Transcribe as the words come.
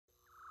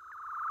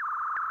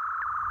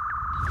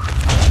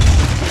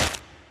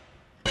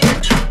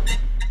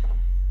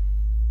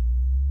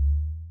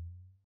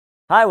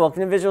Hi,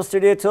 welcome to Visual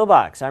Studio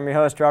Toolbox. I'm your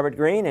host, Robert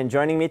Green, and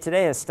joining me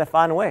today is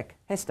Stefan Wick.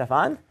 Hey,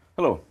 Stefan.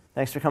 Hello.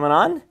 Thanks for coming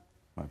on.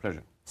 My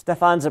pleasure.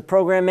 Stefan's a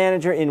program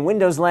manager in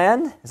Windows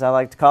Land, as I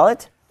like to call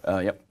it.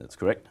 Yep, that's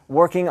correct.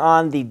 Working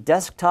on the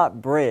Desktop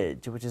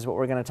Bridge, which is what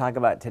we're going to talk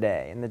about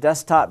today. And the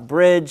Desktop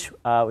Bridge,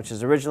 which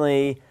is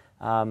originally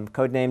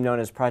codename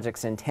known as Project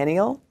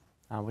Centennial,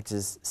 which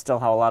is still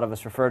how a lot of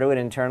us refer to it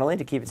internally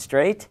to keep it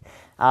straight,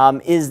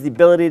 is the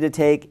ability to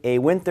take a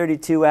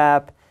Win32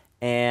 app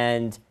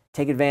and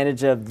take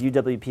advantage of the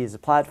UWP as a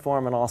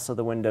platform and also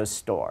the Windows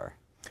Store.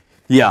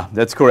 Yeah,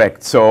 that's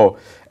correct. So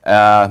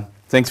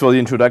thanks for the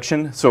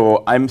introduction.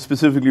 So I'm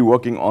specifically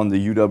working on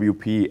the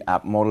UWP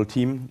app model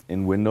team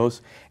in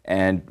Windows.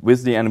 And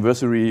with the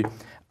anniversary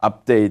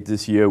update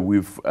this year,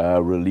 we've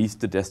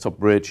released the Desktop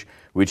Bridge,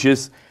 which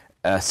is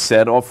a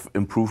set of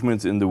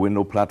improvements in the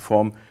Windows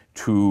platform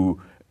to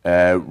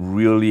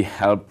really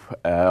help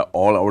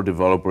all our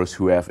developers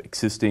who have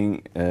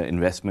existing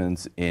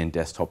investments in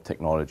desktop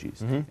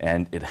technologies. Mm-hmm.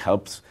 And it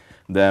helps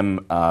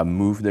them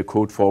move their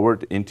code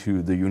forward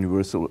into the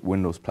universal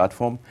Windows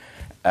platform.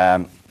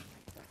 And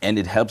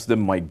it helps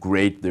them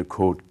migrate their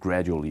code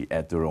gradually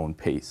at their own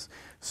pace.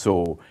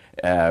 So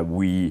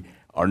we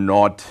are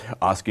not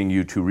asking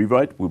you to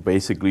rewrite. We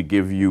basically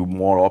give you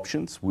more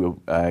options. We're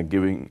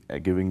giving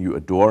you a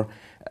door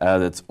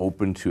that's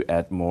open to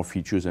add more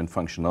features and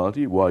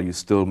functionality while you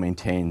still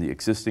maintain the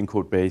existing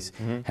code base,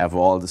 mm-hmm. have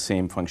all the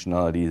same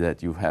functionality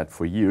that you've had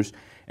for years,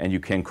 and you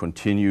can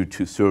continue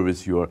to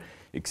service your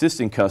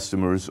existing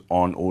customers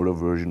on older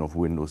version of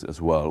Windows as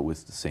well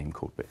with the same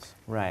code base.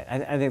 Right.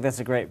 I think that's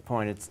a great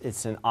point.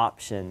 It's an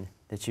option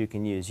that you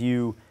can use.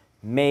 You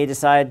may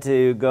decide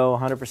to go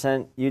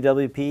 100%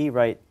 UWP,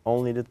 write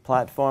only to the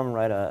platform,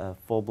 write a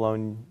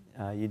full-blown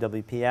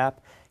UWP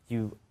app.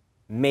 You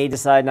may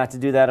decide not to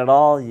do that at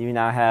all. You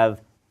now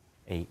have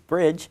a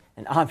bridge,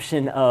 an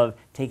option of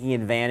taking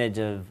advantage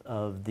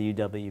of the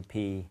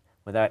UWP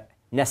without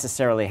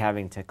necessarily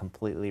having to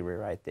completely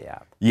rewrite the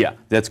app. Yeah,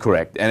 that's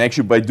correct. And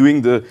actually by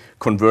doing the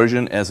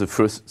conversion as a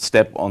first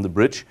step on the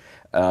bridge,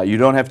 you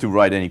don't have to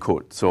write any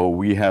code. So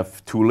we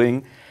have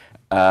tooling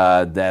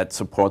that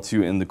supports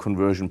you in the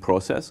conversion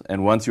process.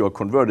 And once you are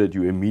converted,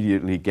 you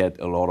immediately get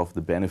a lot of the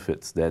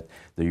benefits that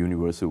the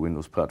Universal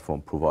Windows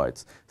Platform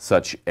provides,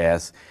 such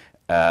as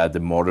the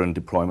modern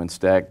deployment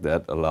stack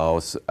that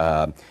allows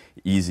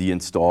easy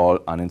install,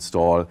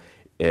 uninstall.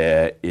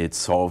 It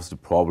solves the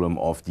problem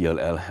of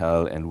DLL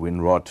hell and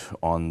WinRot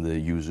on the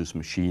user's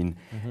machine,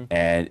 mm-hmm.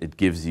 and it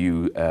gives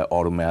you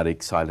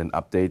automatic silent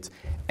updates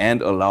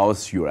and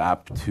allows your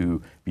app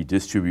to be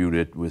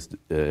distributed with,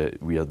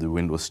 via the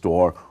Windows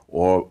Store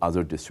or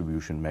other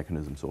distribution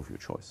mechanisms of your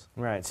choice.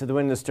 Right, so the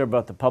Windows Store,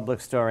 both the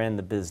public store and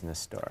the business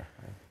store.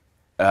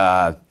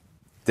 Right?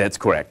 That's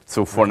correct.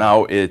 So for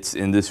now, it's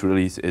in this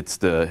release, it's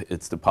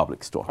the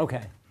public store.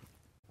 Okay.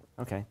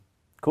 Okay.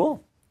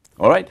 Cool.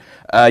 All right.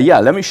 Yeah.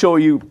 Let me show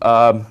you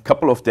a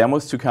couple of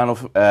demos to kind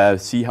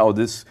of see how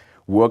this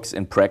works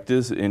in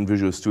practice in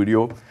Visual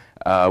Studio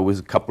with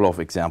a couple of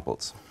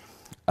examples.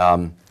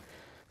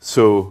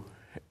 So,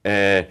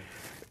 kind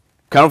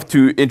of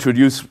to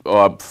introduce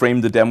or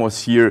frame the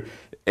demos here,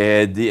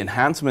 the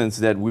enhancements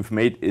that we've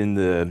made in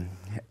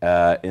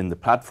the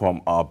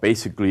platform are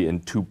basically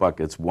in two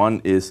buckets. One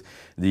is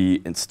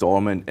the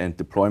installment and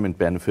deployment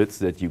benefits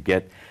that you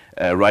get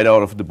right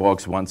out of the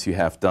box once you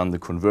have done the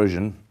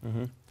conversion.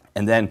 Mm-hmm.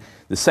 And then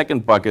the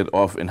second bucket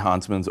of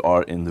enhancements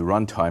are in the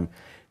runtime.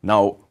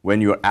 Now, when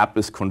your app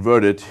is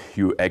converted,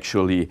 you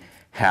actually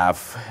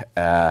have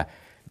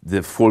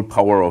the full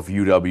power of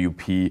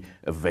UWP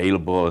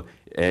available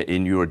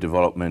in your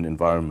development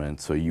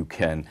environment. So you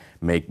can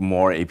make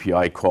more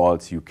API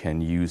calls, you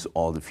can use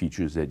all the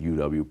features that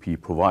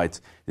UWP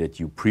provides that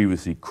you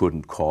previously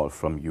couldn't call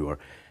from your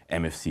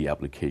MFC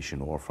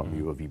application or from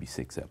your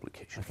VB6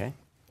 application. Okay.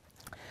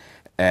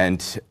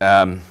 And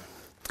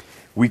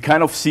we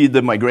kind of see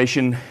the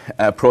migration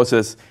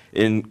process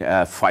in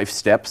 5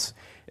 steps.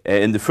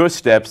 In the first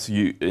step,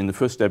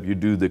 you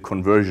do the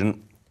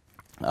conversion.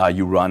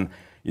 You run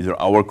either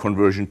our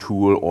conversion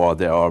tool or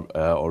there are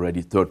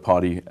already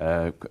third-party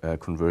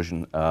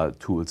conversion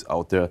tools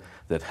out there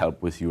that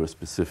help with your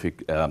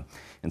specific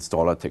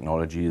installer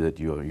technology that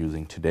you are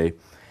using today.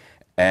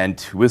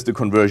 And with the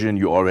conversion,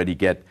 you already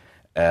get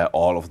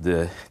all of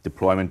the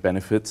deployment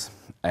benefits.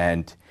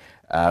 And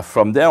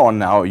from there on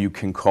now, you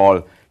can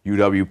call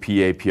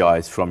UWP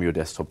APIs from your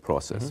desktop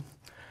process. Mm-hmm.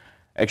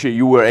 Actually,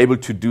 you were able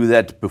to do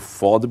that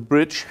before the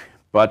bridge,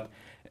 but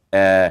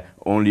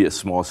only a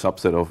small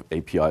subset of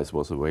APIs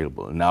was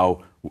available.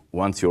 Now,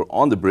 once you're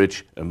on the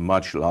bridge, a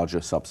much larger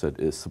subset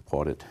is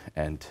supported,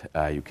 and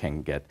you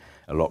can get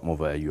a lot more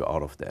value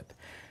out of that.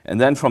 And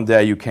then from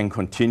there, you can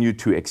continue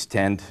to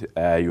extend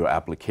your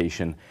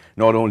application.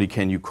 Not only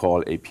can you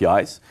call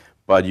APIs,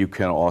 but you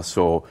can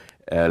also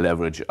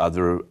leverage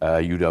other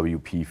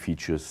UWP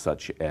features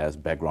such as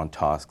background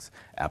tasks,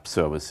 app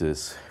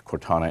services,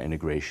 Cortana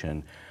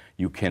integration.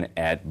 You can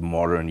add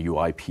modern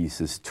UI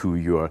pieces to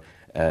your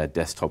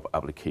desktop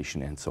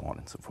application, and so on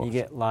and so forth. You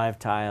get live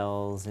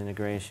tiles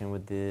integration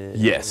with the,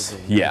 yes,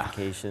 with the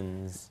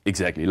notifications.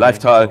 Exactly. Live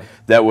tile,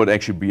 that would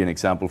actually be an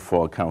example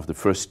for kind of the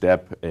first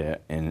step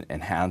in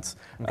Enhance.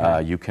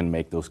 Okay. You can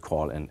make those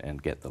calls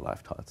and get the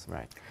live tiles.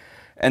 Right.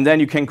 And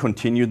then you can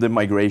continue the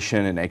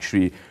migration and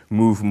actually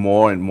move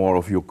more and more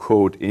of your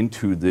code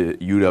into the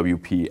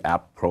UWP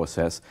app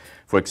process.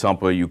 For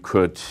example, you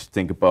could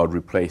think about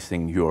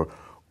replacing your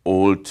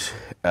old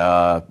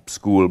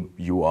school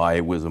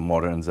UI with a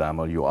modern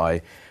XAML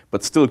UI,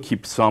 but still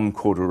keep some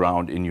code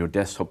around in your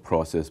desktop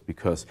process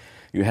because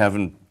you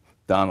haven't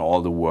done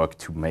all the work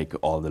to make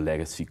all the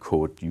legacy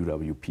code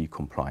UWP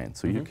compliant.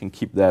 So you can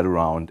keep that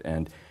around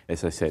and,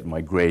 as I said,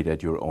 migrate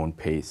at your own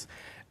pace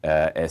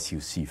as you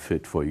see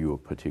fit for your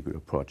particular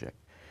project.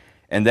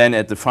 And then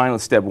at the final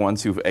step,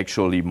 once you've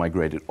actually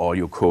migrated all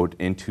your code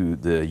into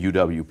the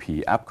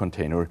UWP app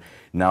container,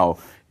 now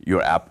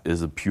your app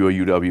is a pure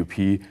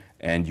UWP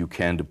and you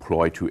can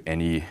deploy to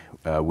any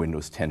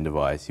Windows 10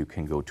 device. You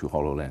can go to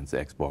HoloLens,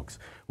 Xbox,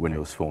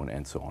 Windows Phone,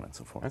 and so on and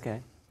so forth.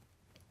 Okay.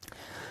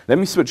 Let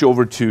me switch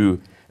over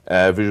to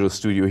Visual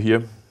Studio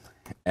here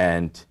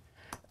and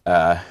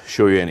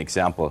show you an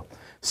example.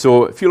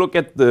 So if you look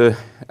at the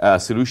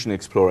Solution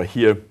Explorer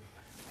here,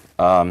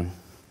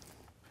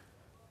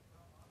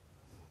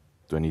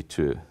 do I need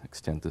to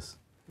extend this?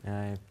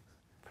 I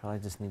probably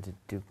just need to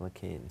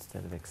duplicate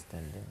instead of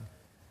extending.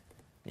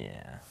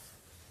 Yeah.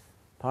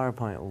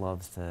 PowerPoint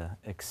loves to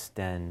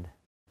extend.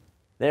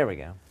 There we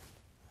go.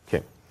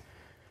 Okay.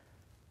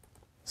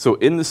 So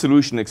in the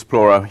Solution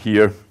Explorer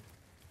here,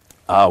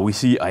 we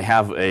see I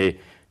have a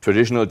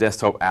traditional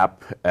desktop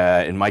app.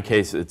 In my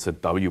case, it's a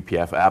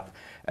WPF app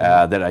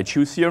that I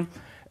choose here.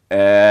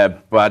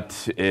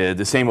 But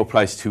the same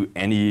applies to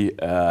any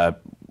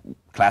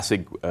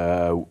classic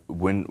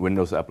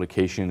Windows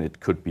application. It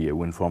could be a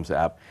WinForms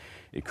app.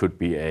 It could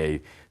be a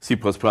C++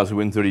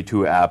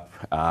 Win32 app.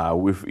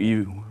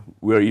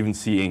 We're even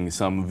seeing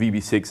some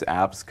VB6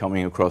 apps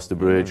coming across the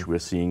bridge. We're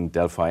seeing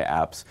Delphi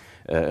apps,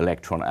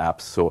 Electron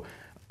apps. So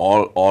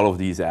all of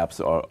these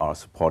apps are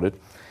supported.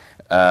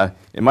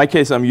 In my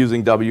case, I'm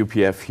using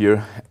WPF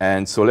here.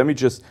 And so let me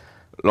just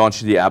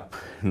launch the app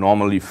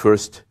normally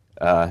first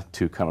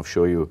to kind of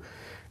show you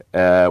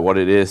what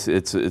it is.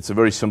 It's a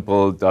very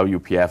simple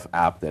WPF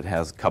app that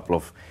has a couple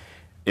of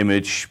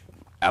image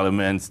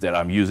elements that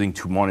I'm using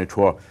to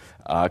monitor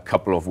a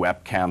couple of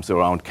webcams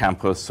around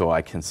campus, so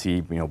I can see,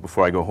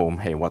 before I go home,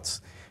 hey,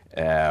 what's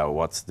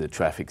the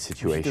traffic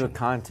situation? We should do a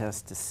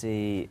contest to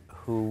see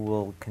who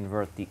will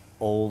convert the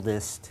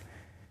oldest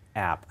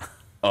app.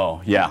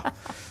 Oh yeah,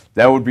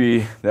 that would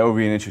be an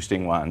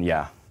interesting one.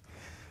 Yeah,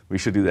 we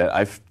should do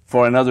that.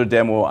 For another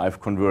demo, I've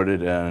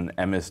converted an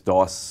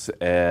MS-DOS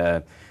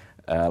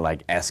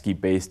like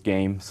ASCII-based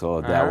game, so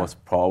that was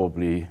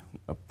probably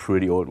a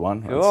pretty old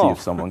one. Let's see if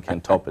someone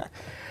can top it.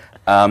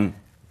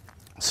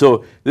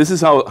 So this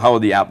is how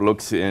the app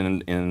looks in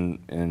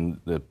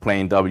the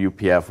plain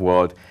WPF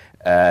world.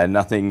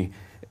 Nothing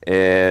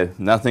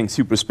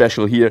super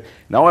special here.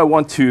 Now I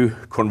want to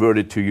convert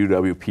it to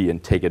UWP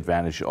and take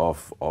advantage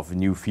of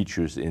new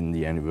features in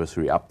the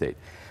anniversary update.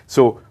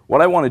 So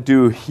what I want to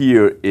do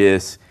here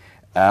is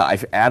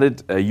I've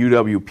added a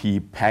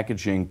UWP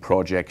packaging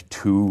project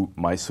to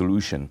my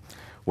solution.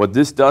 What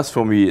this does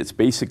for me is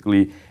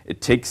basically it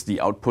takes the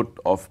output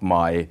of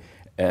my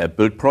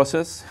build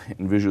process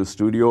in Visual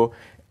Studio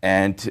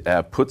and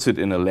puts it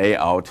in a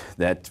layout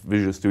that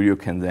Visual Studio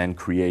can then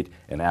create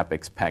an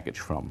AppX package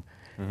from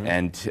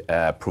and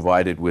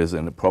provide it with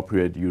an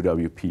appropriate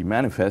UWP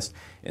manifest,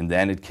 and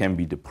then it can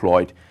be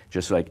deployed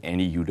just like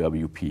any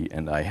UWP,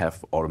 and I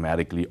have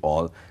automatically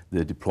all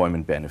the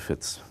deployment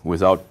benefits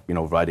without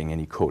writing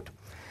any code.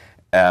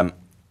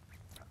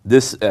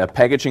 This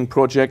packaging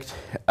project,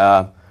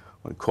 I'll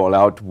call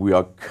out, we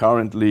are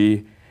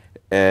currently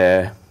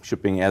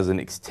shipping as an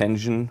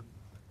extension.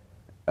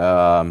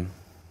 So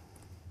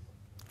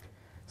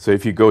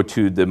if you go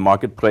to the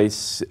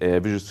marketplace,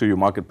 Visual Studio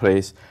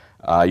Marketplace,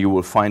 you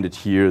will find it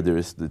here.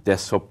 There's the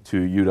desktop to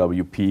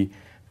UWP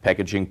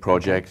packaging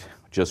project.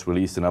 Just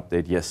released an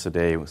update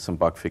yesterday with some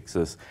bug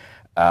fixes.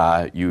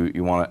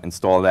 You want to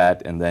install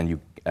that, and then you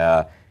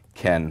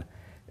can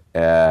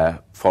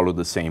follow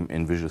the same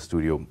in Visual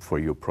Studio for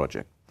your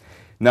project.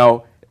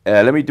 Now,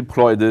 let me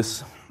deploy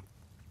this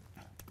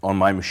on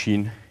my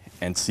machine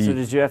and see. So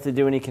did you have to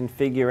do any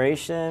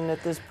configuration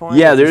at this point?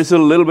 Yeah, there's a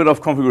little bit of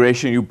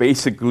configuration. You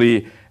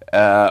basically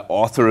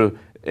author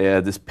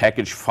this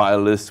package file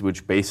list,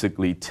 which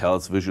basically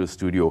tells Visual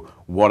Studio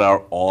what are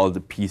all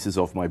the pieces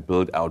of my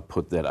build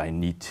output that I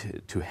need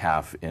to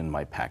have in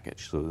my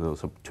package. So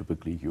those are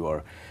typically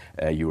your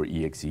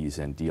EXEs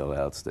and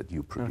DLLs that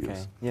you produce.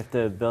 Okay. You have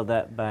to build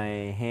that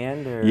by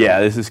hand? Or?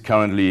 Yeah, this is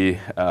currently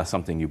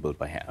something you build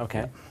by hand.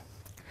 Okay.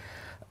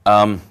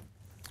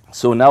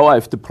 So now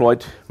I've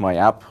deployed my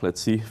app. Let's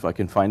see if I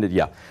can find it.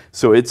 Yeah.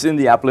 So it's in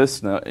the app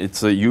list. Now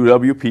it's a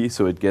UWP,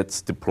 so it gets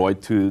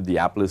deployed to the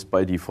app list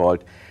by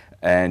default.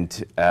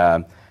 And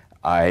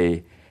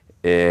I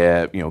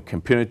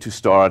can pin it to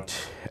start.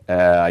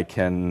 I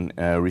can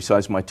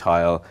resize my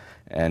tile,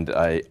 and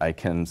I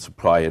can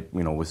supply it,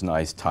 with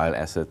nice tile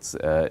assets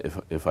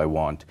if I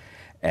want.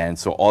 And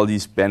so all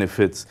these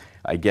benefits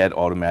I get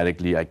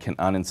automatically. I can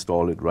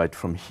uninstall it right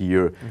from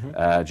here,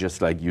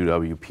 just like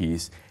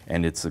UWPs,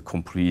 and it's a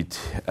complete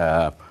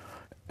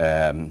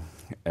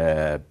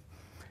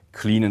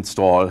clean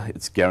install.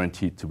 It's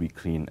guaranteed to be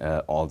clean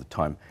all the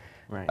time.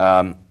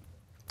 Right.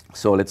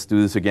 So let's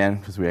do this again,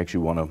 because we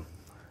actually want to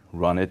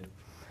run it.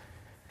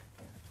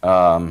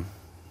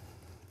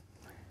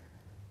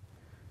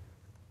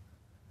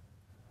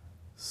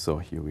 So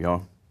here we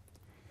are.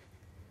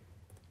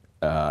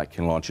 I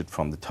can launch it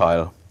from the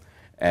tile.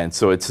 And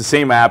so it's the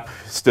same app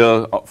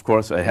still. Of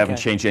course, I haven't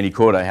changed any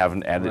code. I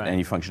haven't added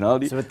any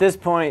functionality. So at this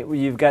point,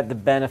 you've got the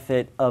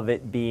benefit of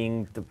it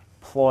being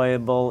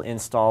deployable,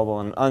 installable,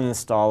 and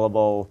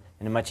uninstallable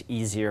in a much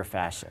easier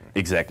fashion.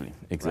 Exactly.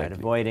 Right,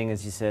 avoiding,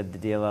 as you said, the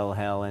DLL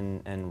hell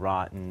and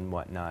rot and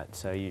whatnot.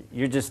 So you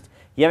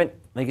haven't,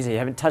 like you said, you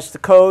haven't touched the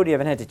code. You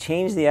haven't had to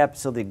change the app. It's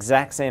still the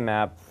exact same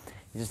app.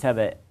 You just have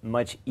a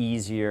much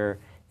easier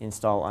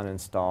install,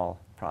 uninstall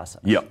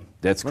process. Yeah,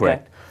 that's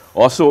correct.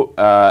 Also,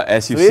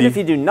 as you see, even if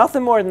you do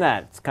nothing more than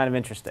that, it's kind of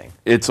interesting.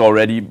 It's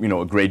already,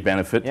 a great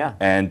benefit. Yeah.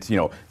 And,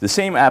 the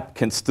same app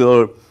can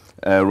still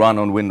run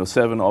on Windows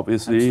 7,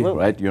 obviously. Absolutely.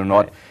 Right? You're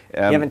not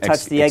you haven't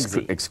touched the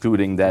exit.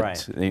 Excluding that.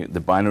 Right. The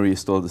binary is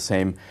still the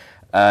same.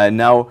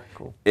 Now,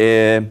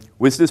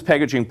 with this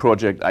packaging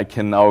project, I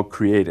can now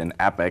create an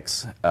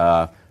AppX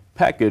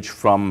package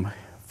from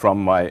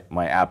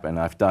my app, and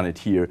I've done it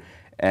here.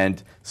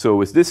 And so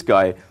with this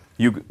guy,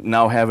 you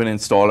now have an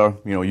installer.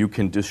 You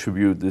can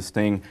distribute this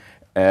thing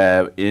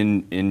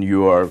in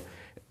your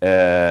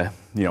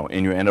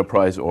in your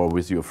enterprise or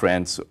with your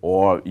friends,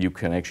 or you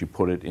can actually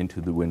put it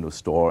into the Windows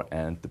Store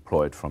and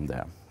deploy it from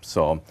there.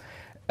 So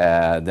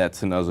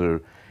that's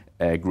another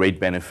great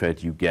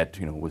benefit you get,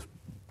 with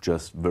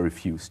just very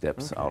few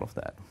steps out of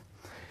that.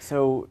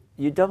 So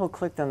you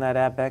double-clicked on that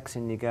AppX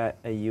and you got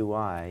a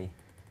UI.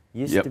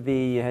 Used to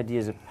be you had to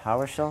use a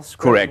PowerShell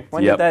script. Correct.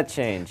 When did that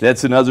change?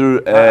 That's another.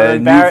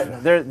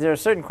 There are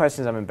certain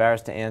questions I'm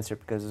embarrassed to answer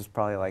because it was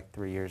probably like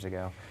 3 years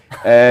ago.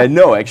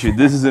 No, actually,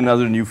 this is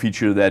another new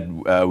feature that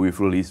we've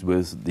released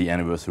with the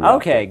anniversary.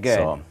 Okay, update. good.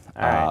 So, all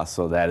right.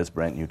 So that is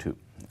brand new too.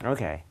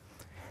 Okay.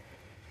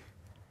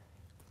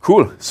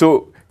 Cool.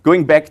 So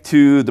going back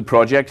to the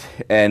project,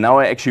 now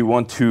I actually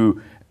want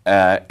to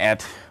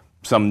add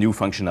some new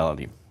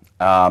functionality.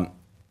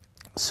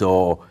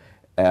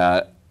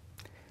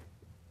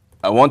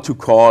 I want to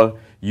call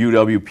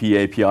UWP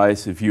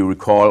APIs. If you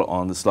recall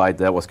on the slide,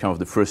 that was kind of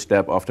the first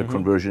step after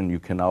conversion. You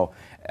can now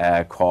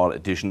call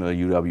additional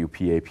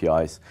UWP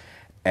APIs.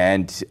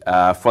 And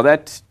for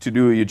that to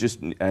do, you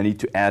just need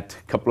to add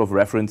a couple of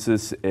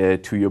references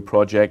to your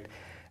project.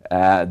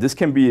 This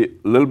can be a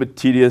little bit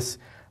tedious,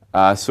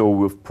 so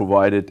we've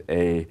provided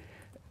a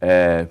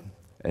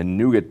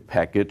NuGet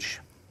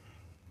package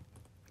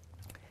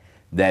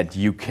that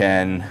you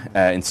can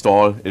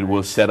install. It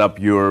will set up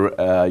your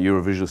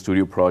Visual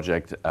Studio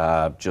project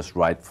just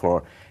right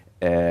for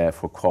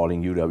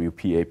calling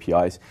UWP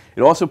APIs.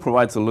 It also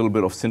provides a little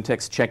bit of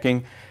syntax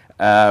checking,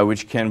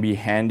 which can be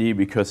handy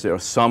because there are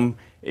some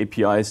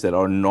APIs that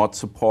are not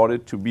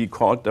supported to be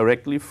called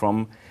directly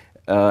from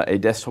a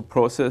desktop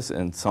process,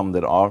 and some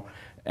that are.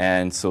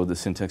 And so the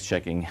syntax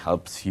checking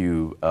helps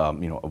you,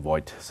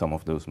 avoid some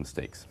of those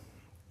mistakes.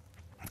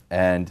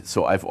 And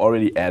so I've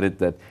already added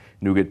that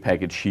NuGet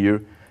package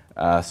here.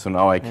 So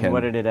now I can. And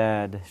what did it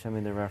add? Show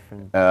me the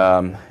reference.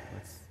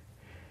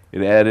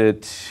 It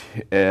added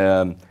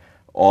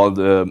all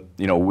the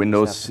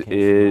Windows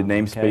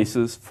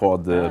namespaces for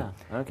the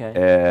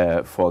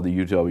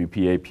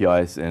UWP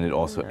APIs, and it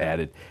also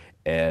added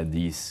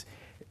these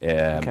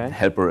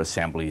helper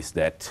assemblies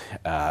that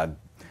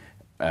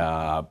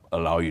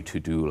allow you to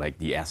do like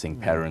the async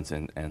patterns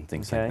and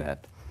things like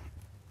that.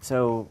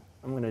 So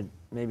I'm going to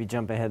maybe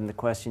jump ahead in the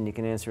question. You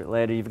can answer it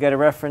later. You've got a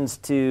reference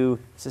to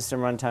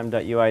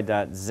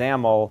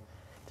systemruntime.ui.xaml.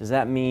 Does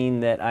that mean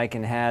that I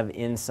can have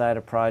inside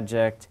a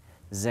project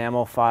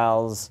XAML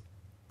files,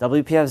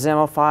 WPF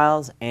XAML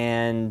files,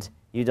 and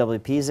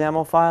UWP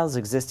XAML files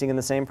existing in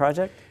the same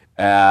project?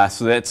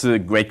 So that's a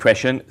great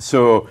question.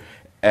 So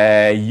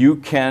you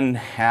can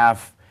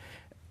have,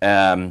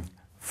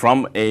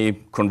 from a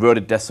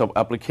converted desktop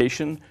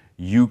application,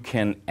 you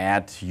can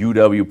add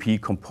UWP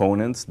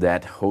components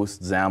that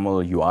host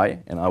XAML UI,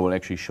 and I will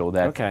actually show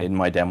that in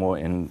my demo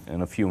in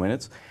a few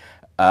minutes.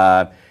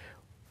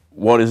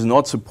 What is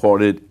not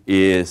supported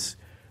is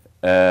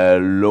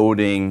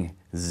loading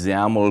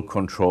XAML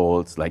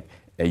controls, like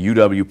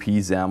UWP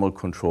XAML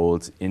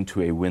controls,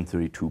 into a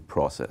Win32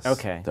 process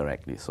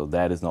directly. So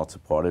that is not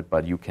supported,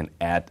 but you can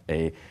add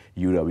a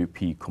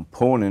UWP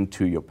component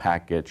to your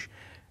package,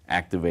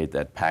 activate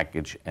that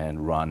package,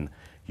 and run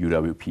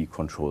UWP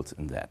controls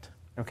in that.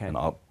 And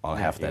I'll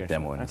have that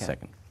demo in a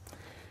second.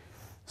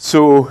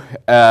 So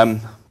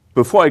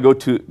before I go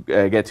to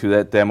get to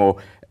that demo,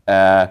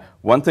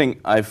 one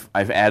thing I've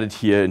added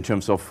here in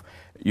terms of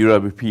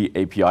UWP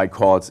API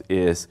calls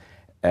is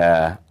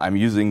I'm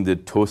using the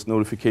Toast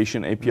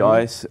notification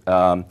APIs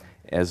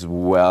as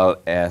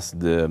well as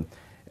the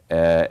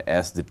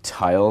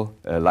Tile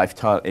Live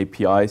Tile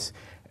APIs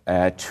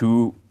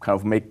to kind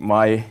of make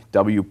my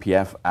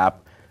WPF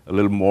app a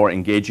little more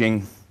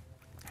engaging,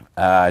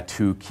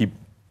 to keep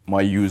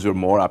my user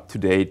more up to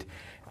date,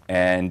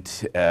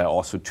 and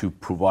also to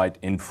provide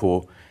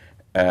info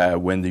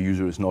when the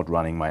user is not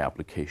running my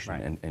application,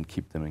 right, and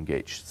keep them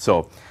engaged.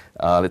 So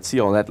let's see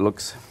how that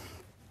looks.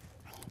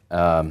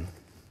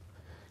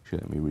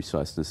 Let me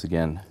resize this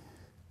again.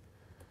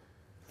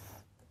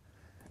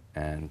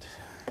 And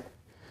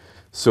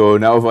so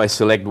now if I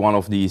select one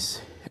of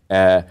these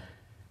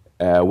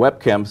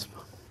webcams,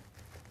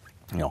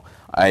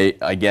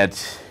 I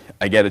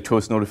get a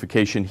Toast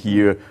notification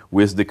here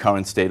with the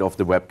current state of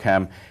the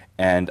webcam,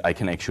 and I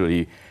can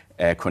actually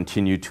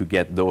continue to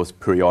get those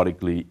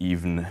periodically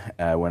even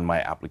when my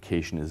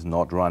application is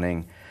not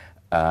running.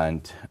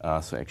 And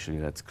so actually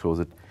let's close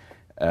it.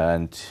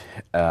 And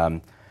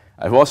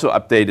I've also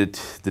updated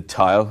the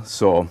tile,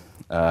 so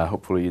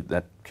hopefully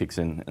that kicks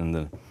in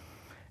the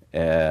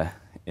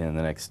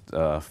next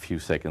few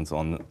seconds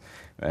on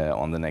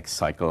the next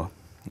cycle,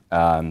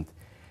 and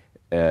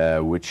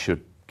which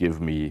should give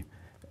me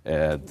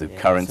the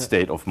current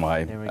state of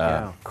my. There we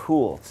go.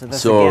 Cool. So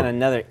that's again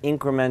another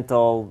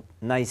incremental,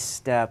 nice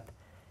step.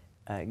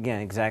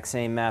 Again, exact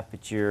same map,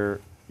 but you're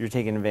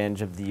taking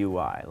advantage of the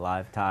UI,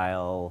 live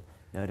tile,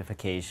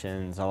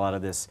 notifications, a lot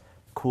of this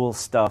cool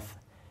stuff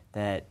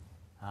that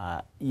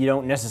you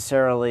don't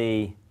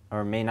necessarily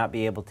or may not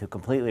be able to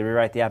completely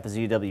rewrite the app as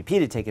UWP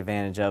to take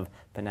advantage of,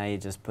 but now you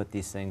just put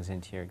these things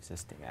into your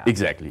existing app.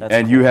 Exactly. That's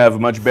and cool. You have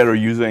much better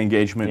user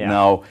engagement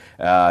now.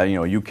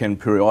 You can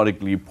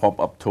periodically pop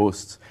up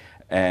toasts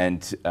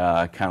and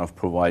kind of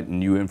provide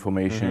new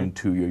information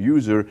to your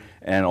user,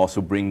 and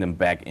also bring them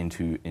back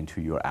into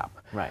your app.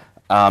 Right.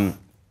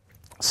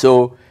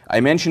 So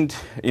I mentioned,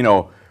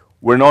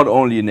 we're not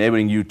only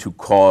enabling you to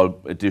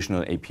call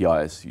additional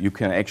APIs, you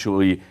can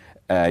actually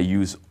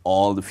use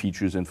all the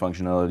features and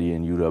functionality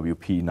in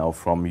UWP now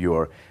from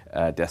your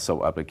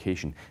desktop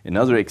application.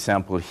 Another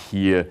example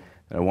here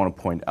that I want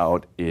to point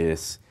out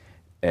is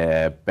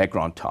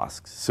background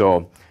tasks.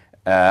 So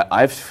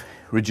I've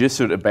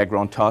registered a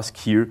background task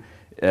here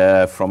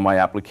from my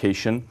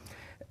application,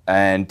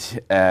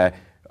 and I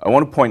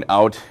want to point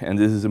out, and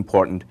this is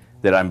important,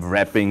 that I'm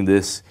wrapping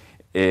this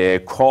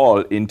call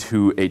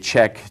into a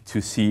check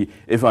to see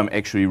if I'm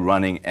actually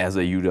running as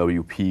a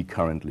UWP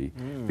currently,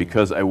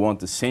 because I want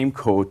the same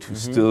code to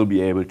still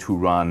be able to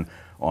run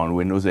on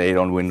Windows 8,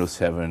 on Windows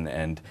 7,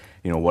 and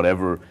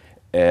whatever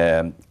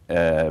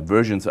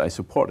versions I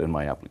support in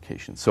my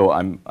application. So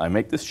I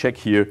make this check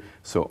here,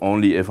 so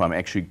only if I'm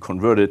actually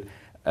converted,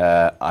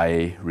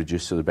 I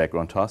register the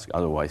background task,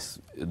 otherwise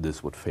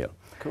this would fail.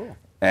 Cool.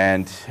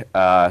 And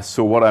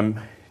so what I'm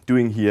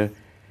doing here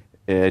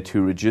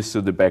to register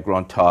the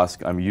background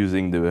task, I'm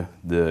using the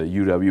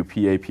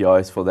UWP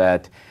APIs for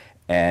that,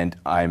 and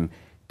I'm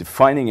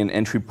defining an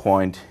entry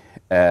point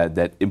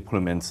that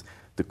implements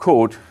the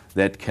code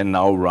that can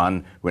now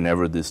run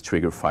whenever this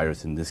trigger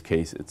fires. In this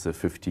case, it's a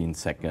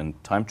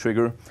 15-second time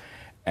trigger.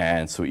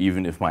 And so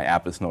even if my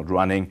app is not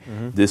running,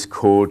 this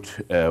code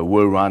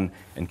will run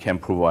and can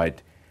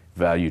provide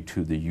value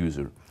to the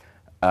user.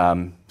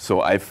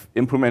 So I've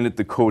implemented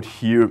the code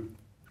here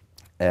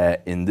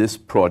in this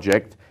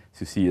project.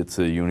 So you see it's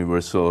a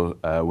universal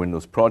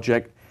Windows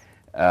project,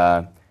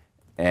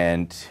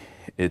 and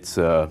it's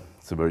a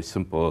very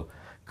simple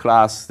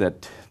class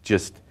that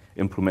just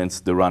implements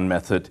the run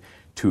method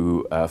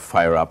to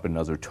fire up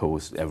another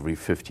toast every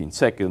 15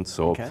 seconds,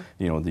 so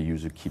the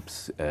user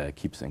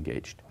keeps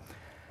engaged.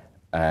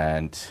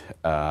 And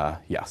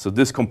so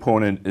this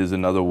component is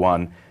another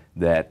one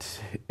that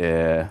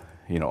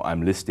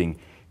I'm listing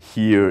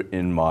here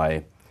in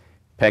my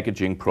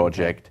packaging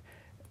project,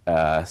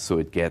 so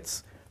it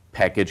gets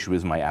packaged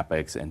with my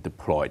AppX and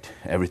deployed.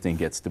 Everything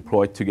gets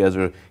deployed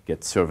together,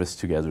 gets serviced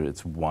together.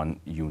 It's one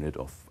unit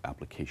of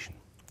application.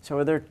 So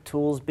are there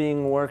tools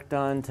being worked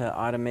on to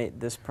automate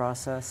this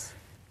process?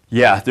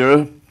 Yeah, there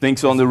are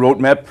things on the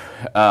roadmap.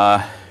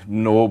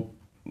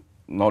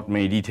 Not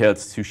many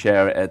details to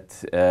share at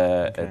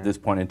this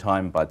point in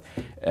time, but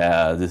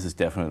this is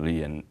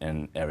definitely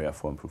an area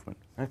for improvement.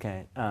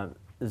 Okay.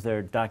 Is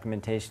there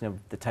documentation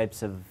of the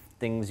types of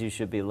things you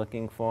should be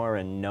looking for,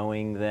 and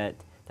knowing that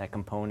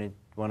component,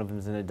 one of them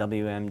is in a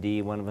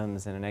WMD, one of them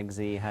is in an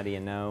exe? How do you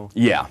know?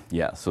 Yeah.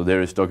 So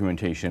there is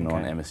documentation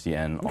on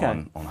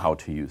MSDN on how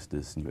to use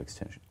this new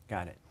extension.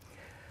 Got it.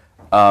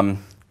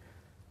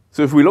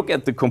 So if we look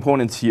at the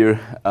components here,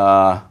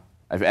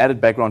 I've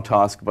added background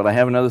task, but I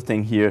have another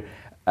thing here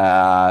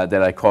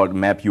that I called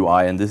map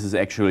UI, and this is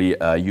actually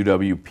a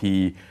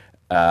UWP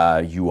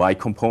UI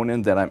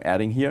component that I'm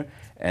adding here.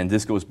 And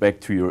this goes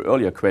back to your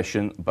earlier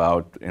question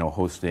about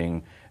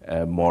hosting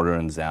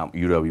modern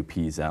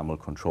UWP XAML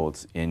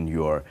controls in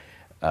your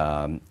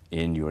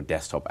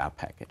desktop app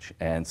package.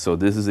 And so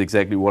this is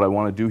exactly what I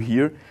want to do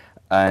here.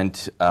 And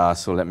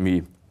so let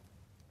me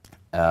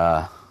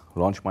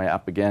launch my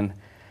app again.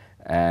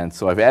 And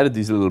so I've added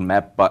these little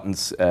map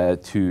buttons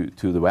to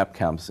the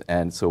webcams.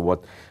 And so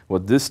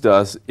what this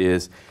does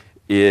is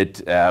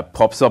it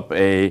pops up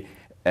a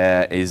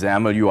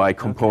XAML UI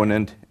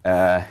component,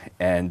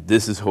 and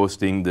this is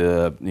hosting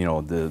the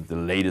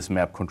latest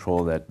map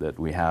control that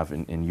we have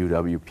in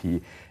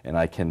UWP, and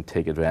I can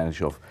take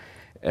advantage of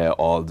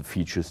all the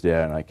features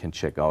there, and I can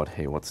check out,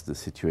 hey, what's the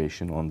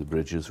situation on the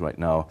bridges right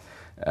now?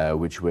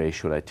 Which way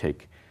should I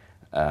take?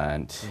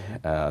 And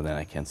then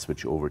I can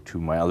switch over to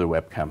my other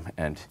webcam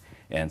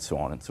and so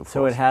on and so forth.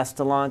 So it has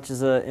to launch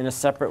in a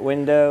separate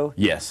window?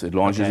 Yes, it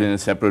launches in a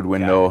separate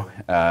window.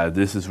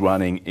 This is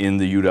running in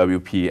the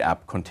UWP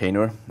app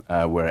container,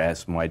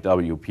 whereas my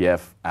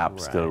WPF app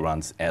still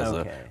runs as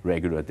a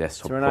regular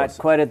desktop So we're not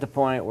quite at the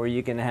point where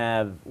you can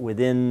have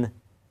within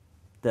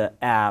the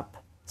app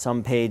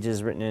some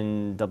pages written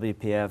in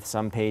WPF,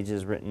 some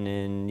pages written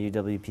in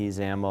UWP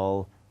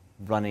XAML,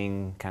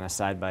 running kind of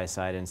side by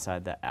side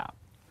inside the app.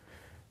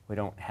 We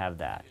don't have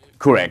that.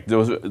 Correct.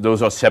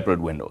 Those are separate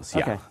windows.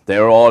 Yeah, Okay.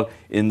 they're all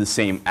in the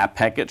same app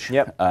package.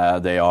 Yep.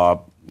 They are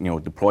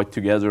deployed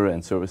together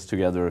and serviced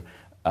together,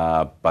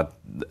 but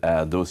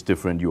those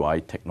different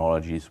UI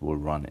technologies will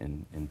run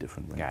in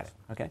different windows.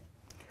 Got it.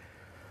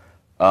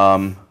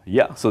 Okay.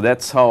 Yeah. So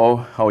that's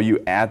how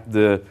you add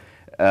the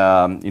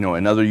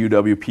another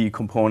UWP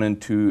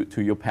component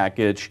to your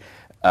package.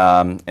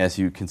 As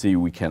you can see,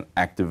 we can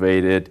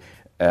activate it.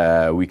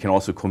 We can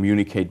also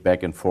communicate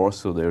back and forth,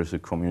 so there's a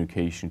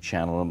communication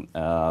channel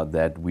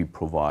that we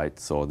provide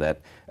so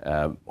that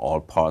all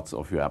parts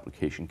of your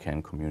application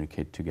can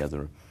communicate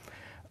together.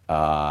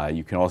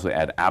 You can also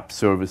add app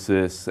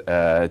services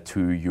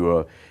to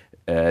your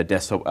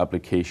desktop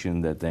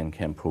application that then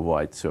can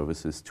provide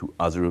services to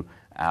other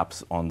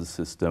apps on the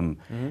system.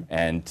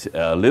 And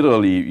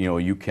literally,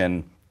 you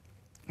can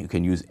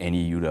use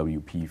any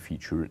UWP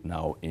feature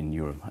now in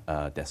your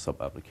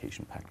desktop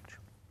application package.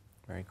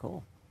 Very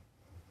cool.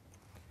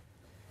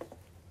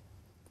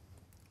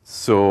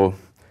 So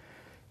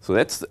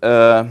that's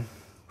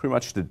pretty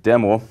much the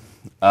demo.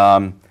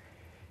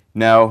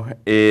 Now,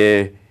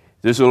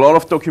 there's a lot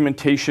of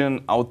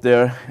documentation out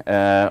there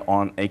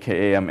on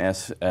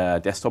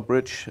AKAMS Desktop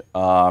Bridge.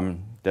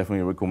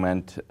 Definitely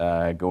recommend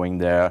going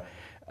there,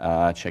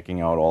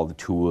 checking out all the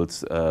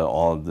tools,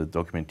 all the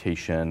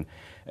documentation.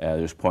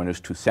 There's pointers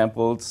to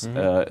samples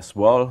as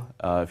well,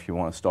 if you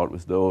want to start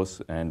with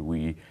those. And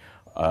we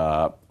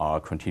are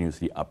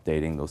continuously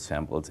updating those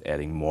samples,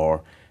 adding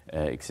more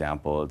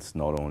examples,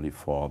 not only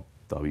for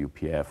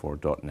WPF or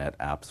 .NET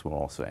apps, we're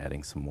also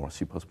adding some more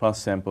C++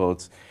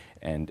 samples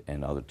and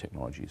other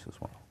technologies as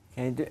well.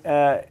 Okay,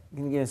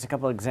 can you give us a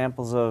couple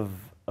examples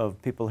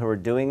of people who are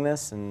doing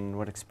this and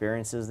what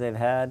experiences they've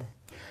had?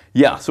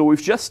 Yeah, so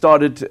we've just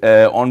started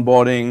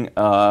onboarding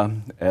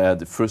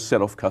the first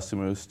set of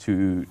customers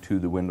to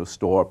the Windows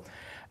Store.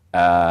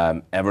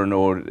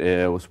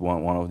 Evernote was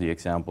one of the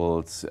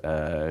examples.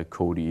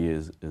 Kodi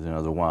is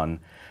another one.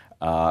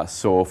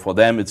 So for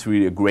them, it's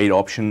really a great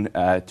option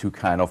to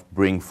kind of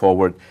bring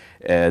forward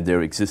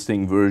their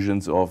existing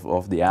versions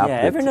of the app.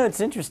 Yeah,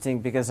 Evernote's interesting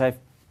because I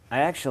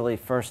actually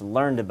first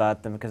learned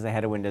about them because they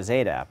had a Windows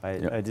 8 app.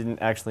 I didn't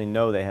actually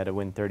know they had a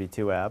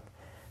Win32 app.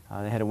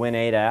 They had a Win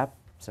 8 app,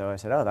 so I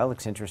said, oh, that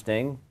looks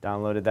interesting.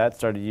 Downloaded that,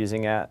 started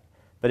using it.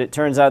 But it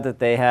turns out that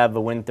they have a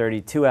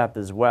Win32 app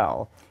as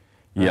well.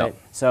 Right? Yeah.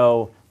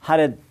 So how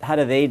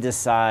do they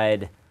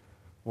decide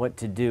what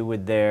to do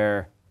with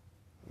their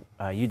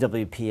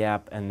UWP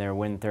app and their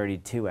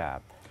Win32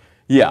 app?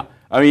 Yeah,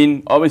 I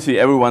mean, obviously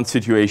everyone's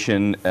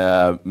situation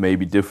may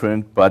be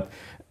different, but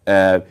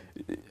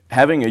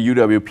having a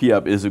UWP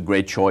app is a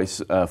great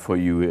choice for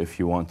you if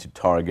you want to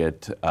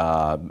target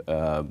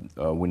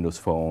Windows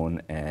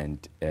Phone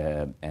and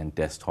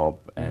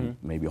desktop and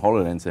maybe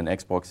HoloLens and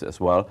Xbox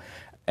as well,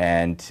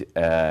 and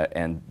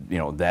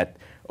that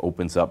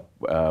opens up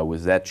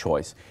with that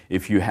choice.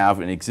 If you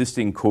have an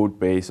existing code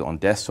base on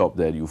desktop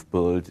that you've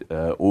built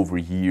over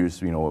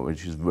years,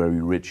 which is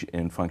very rich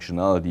in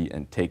functionality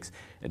and takes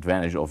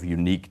advantage of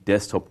unique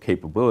desktop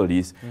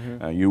capabilities,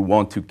 you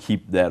want to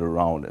keep that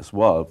around as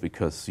well,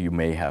 because you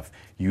may have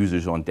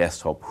users on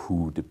desktop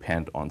who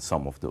depend on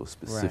some of those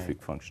specific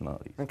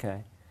functionalities.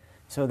 Okay,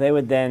 so they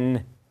would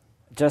then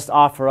just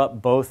offer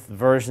up both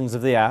versions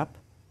of the app,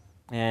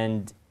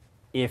 and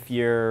if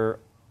you're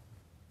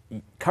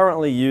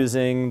currently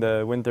using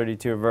the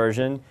Win32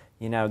 version,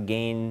 you now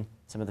gain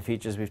some of the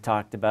features we've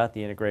talked about,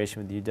 the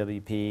integration with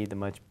UWP, the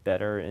much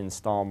better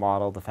install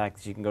model, the fact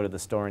that you can go to the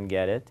store and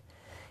get it.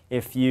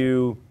 If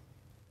you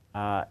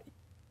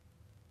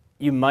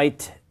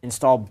might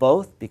install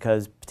both,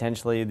 because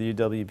potentially the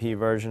UWP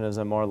version is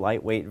a more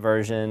lightweight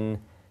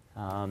version,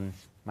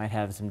 might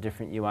have some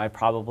different UI,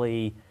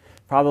 probably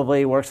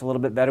works a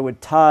little bit better with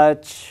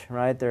touch,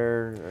 right?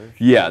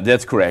 Yeah,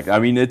 that's correct. I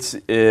mean,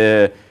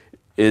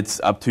 it's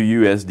up to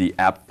you as the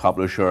app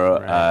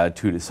publisher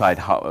to decide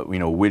how,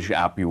 which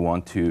app you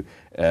want to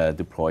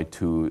deploy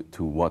to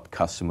what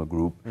customer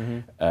group.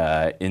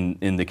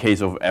 In the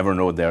case of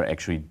Evernote, they're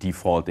actually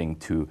defaulting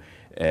to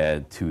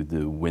the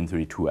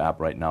Win32 app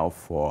right now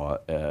for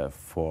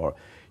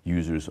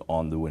users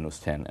on the Windows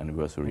 10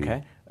 anniversary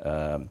Okay.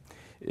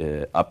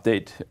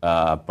 update,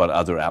 but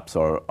other apps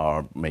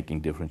are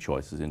making different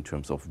choices in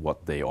terms of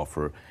what they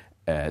offer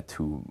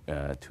to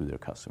their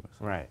customers.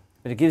 Right.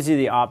 But it gives you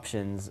the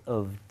options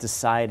of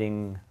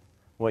deciding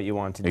what you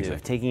want to do,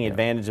 Exactly, taking yeah.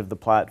 advantage of the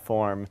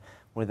platform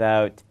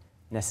without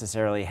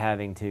necessarily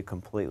having to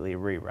completely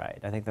rewrite.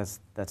 I think that's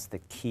the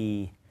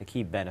key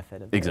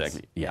benefit of this.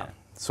 Exactly, yeah.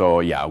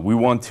 So yeah, we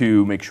want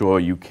to make sure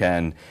you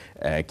can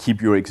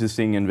keep your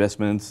existing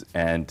investments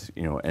and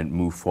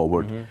move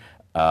forward,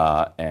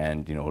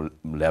 and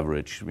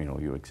leverage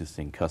your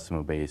existing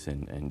customer base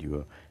and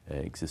your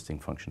existing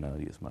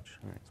functionality as much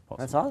as possible.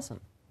 That's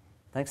awesome.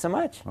 Thanks so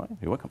much. All right,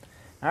 you're welcome.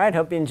 All right,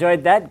 hope you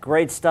enjoyed that.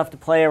 Great stuff to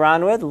play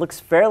around with. It looks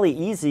fairly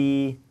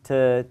easy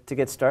to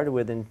get started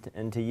with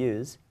and to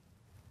use.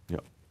 Yeah.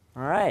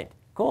 All right,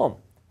 cool.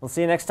 We'll see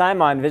you next time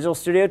on Visual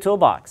Studio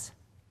Toolbox.